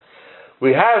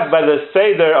We have by the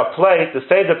Seder a plate, the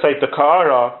Seder plate, the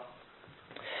Ka'ara,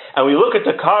 and we look at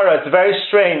the Ka'ara, it's very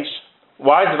strange.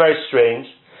 Why is it very strange?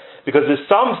 Because there's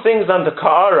some things on the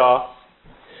Ka'ara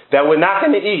that we're not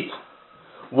going to eat.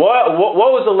 What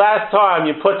was the last time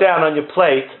you put down on your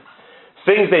plate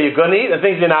things that you're going to eat and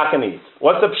things you're not going to eat?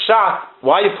 What's the pshat?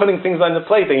 Why are you putting things on the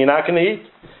plate that you're not going to eat?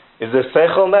 Is there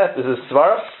seichel in that? Is there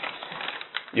svara?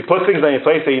 You put things on your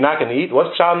plate that you're not going to eat?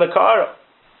 What's pshat in the Ka'ara?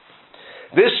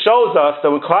 This shows us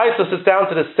that when Klal sits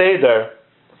down to the Seder,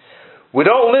 we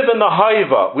don't live in the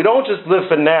Haiva. We don't just live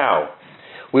for now.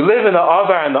 We live in the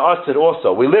Avar and the Asid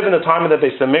also. We live in the time of the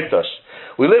Beis HaMikdash.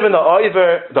 We live in the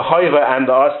Iver, the Haiva, and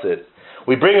the Asid.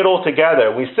 We bring it all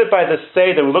together. We sit by the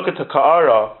Seder, we look at the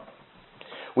Ka'ara,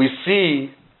 we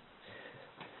see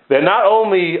that not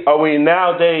only are we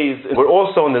nowadays, we're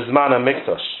also in the Zman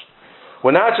HaMikdash.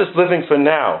 We're not just living for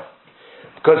now,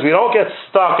 because we don't get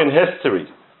stuck in history.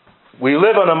 We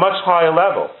live on a much higher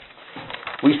level.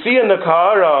 We see in the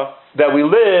Ka'ara that we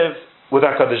live with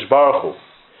HaKadosh Baruch Hu.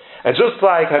 And just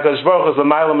like HaKadosh Baruch Hu is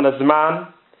l'mayla min hazman,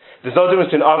 there's no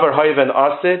difference between Avar, Haiva, and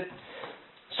Asid.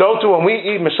 So too, when we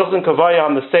eat Meshuch and Kavaya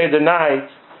on the Seder night,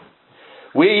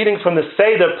 we're eating from the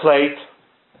Seder plate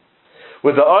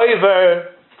with the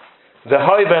Iver, the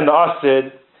Haiva, and the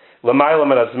Asid, l'mayla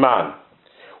min hazman.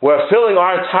 We're filling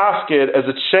our tafkid as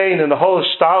a chain in the whole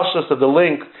shtalshus of the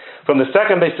link from the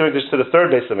second Beis HaMikdash to the third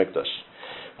Beis HaMikdash.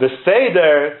 The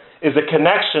Seder is a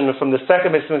connection from the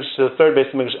second Beis HaMikdash to the third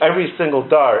Beis HaMikdash. Every single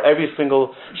dar, every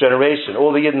single generation,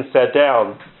 all the Yidden sat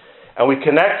down, and we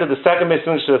connected the second Beis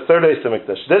HaMikdash to the third Beis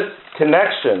HaMikdash. This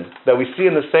connection that we see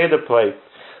in the Seder plate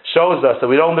shows us that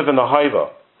we don't live in the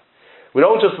Haiva. We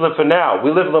don't just live for now.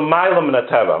 We live l'mayla min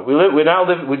hateva. We live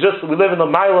in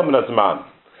l'mayla min hazman.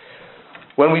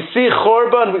 When we see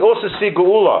Chorban, we also see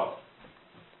Geula.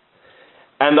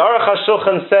 And the Aruch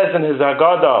HaShulchan says in his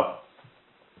Haggadah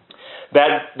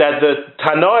that the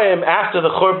Tanoim after the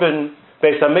Churban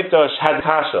Beis HaMikdash had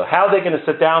kasha. How are they going to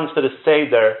sit down to the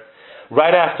Seder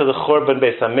right after the Churban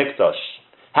Beis HaMikdash?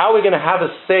 How are we going to have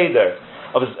a Seder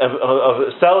of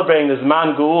celebrating the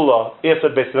Zman Geula if the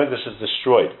Beis HaMikdash is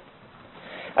destroyed?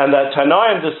 And the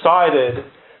Tanoim decided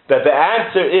that the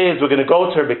answer is we're going to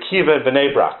go to Rabbi Kiva and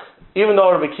Bnei Brak. Even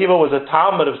though Rabbi Kiva was a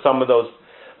Talmud of some of those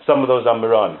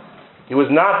Amoraim. He was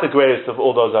not the greatest of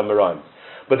all those Amoraim.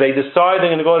 But they decide they're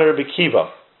going to go to Rabbi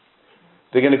Kiva.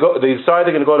 They decide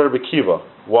they're going to go to Rabbi Kiva.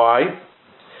 Why?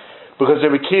 Because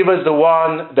Rabbi Kiva is the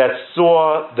one that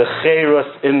saw the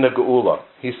Cheirus in the Geula.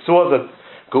 He saw the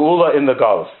Geula in the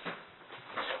Galus.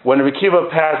 When Rabbi Kiva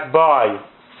passed by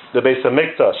the Beis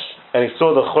HaMikdash and he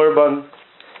saw the Churban,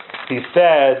 he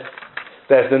said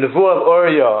that the Nevuah of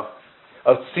Aryeh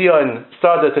of Tzion,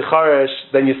 Sada Ticharesh,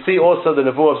 then you see also the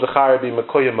Nevuah of Zechariah be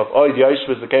Mekoyim of Oid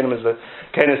Yeshua, the Kenim is the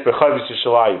Kenis Berchavis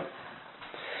Yishalayim.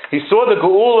 He saw the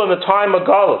Geula in the time of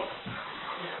Galus.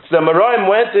 So the Amoraim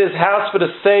went to his house for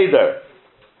the Seder.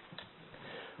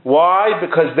 Why?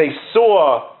 Because they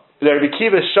saw that Rabbi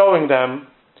Kiva is showing them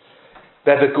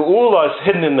that the Geula is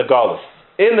hidden in the Galus.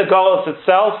 In the Galus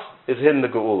itself is hidden the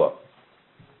Geula.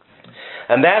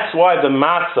 And that's why the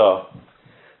matzah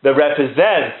that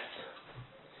represents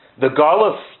the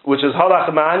Galus, which is Halach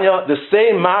Ma'anya, the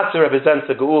same matzah represents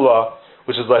the Geula,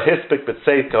 which is Lahispik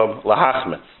B'Tzeikom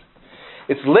Lahachmetz.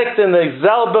 It's licked in the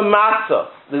Zell b'matzah.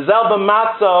 The Zell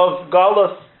b'matzah of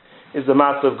Galus is the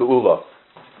matzah of Geula.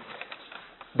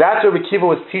 That's what Rabbi Kiva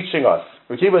was teaching us.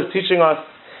 Rabbi Kiva was teaching us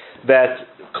that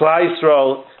Klal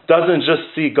Yisrael doesn't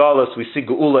just see Galus, we see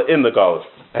Geula in the Galus.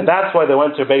 And that's why they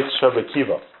went to Beis Rabbi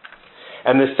Kiva.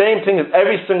 And the same thing is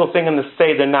every single thing in the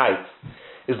Seder night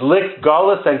is licked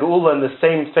Galus and Geula in the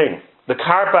same thing. The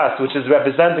Karpas, which is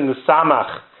representing the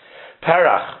Samach,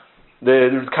 Perach,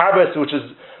 the Karpas, which is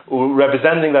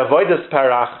representing the Avodas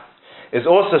Perach, is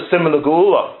also similar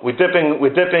Geula. We're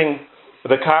dipping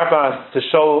the Karpas to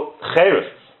show Cheirus.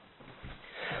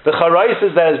 The Charais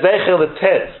is that Zechel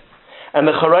Tet, and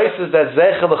the Charais is that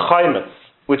Zechel Chaimetz,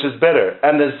 which is bitter,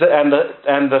 and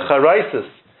the Charais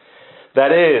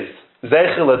that is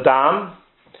Zechel Adam.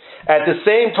 At the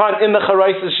same time, in the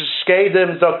Charais is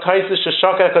Shkedim Zoktaisis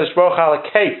Sheshaka Kadosh Baruch Hu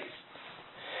Kate,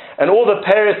 and all the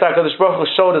Paris that Kadosh Baruch Hu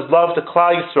showed his love to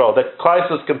Klal Yisrael, that Klal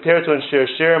Yisrael is compared to in Shir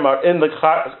Shirim, are in the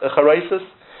Charais.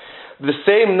 The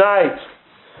same night.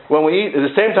 When we eat, at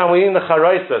the same time we eat in the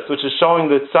Charaisis, which is showing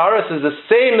the Tzaras, is the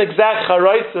same exact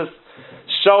Charaisis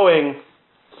showing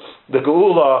the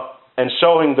Geula and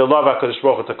showing the love of HaKadosh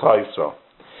Baruch Hu to Klal Yisrael.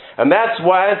 And that's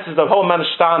why it's the whole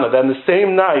Manishtana, that in the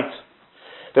same night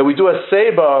that we do a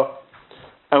Seba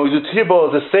and we do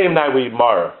Tibul, the same night we eat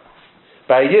Maror.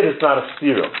 By a Yid, it's not a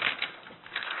Sira.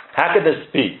 How could this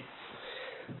be?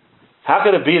 How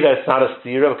could it be that it's not a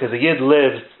stira? Because a Yid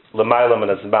lives l'maylam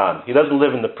and azman. He doesn't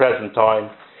live in the present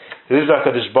time. He lives like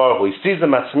HaKadosh Baruch Hu. He sees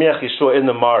the matzmiach Yeshua in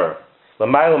the Mara.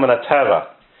 L'maylam and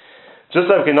ateva.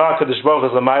 Just like we know HaKadosh Baruch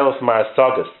Hu is l'maylam from our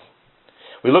sagas.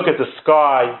 We look at the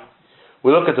sky,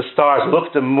 we look at the stars, we look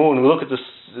at the moon, we look at the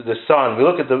sun, we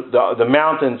look at the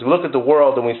mountains, we look at the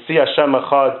world, and we see Hashem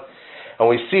Echad, and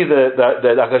we see the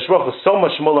HaKadosh Baruch Hu is so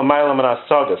much more l'maylam and our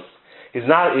sagas. He's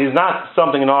not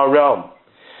something in our realm.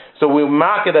 So we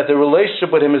mark it that the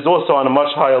relationship with him is also on a much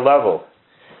higher level.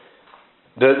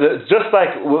 Just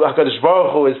like HaKadosh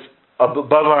Baruch Hu is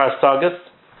above our sagas,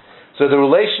 so the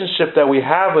relationship that we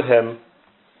have with him,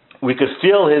 we could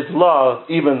feel his love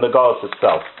even in the Galus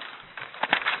itself.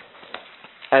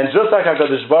 And just like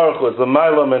HaKadosh Baruch Hu is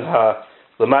l'maylam and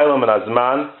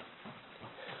Azman,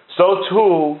 so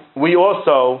too we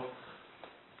also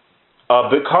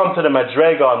become to the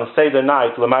Madrega on the Seder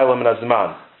night, l'maylam and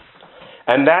Azman.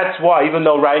 And that's why, even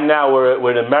though right now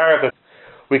we're in America,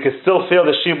 we could still feel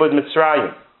the Shibud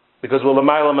Mitzrayim, because we're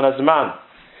l'maylam and Azman.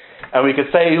 And we could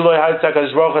say, Eloi Haitzak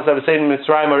HaShbaruch HaSavaseinim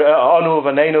Mitzrayim, or Anu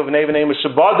V'neinu V'neinu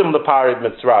Shabadim L'Parid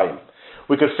Mitzrayim.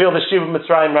 We could feel the Shibud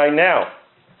Mitzrayim right now.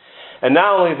 And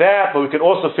not only that, but we could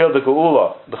also feel the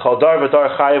Geula, the Chaldar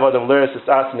V'dar Chayiv Adam Liris Is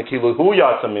Nikilu Hu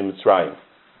Yatzam Mitzrayim.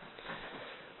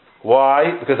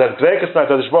 Why? Because that Dveikus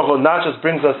HaKadosh Baruch Hu not just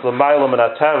brings us l'maylam and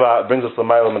ateva, it brings us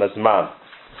l'maylam and azman.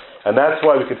 And that's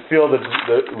why we could feel the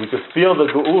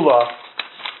Geula,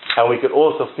 and we could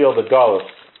also feel the Galus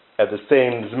at the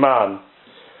same Zman,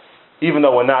 even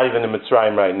though we're not even in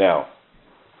Mitzrayim right now.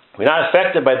 We're not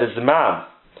affected by the Zman.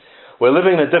 We're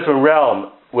living in a different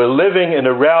realm. We're living in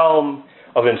a realm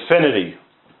of infinity.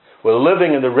 We're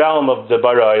living in the realm of the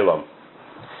Bara Olam.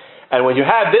 And when you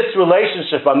have this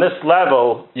relationship on this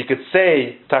level, you could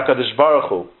say to HaKadosh Baruch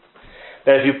Hu,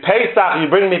 that if you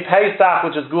bring me Pesach,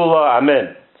 which is Gula, I'm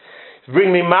in. If you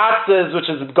bring me Matzahs, which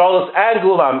is Golos and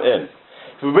Gula, I'm in.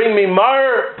 If you bring me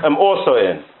Mar, I'm also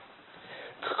in.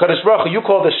 HaKadosh Baruch Hu, you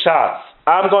call the shots.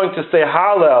 I'm going to say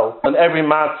Hallel on every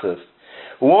Matzah. It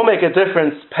won't make a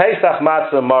difference, Pesach,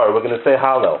 Matzah, Mar. We're going to say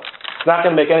Hallel. It's not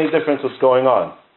going to make any difference what's going on.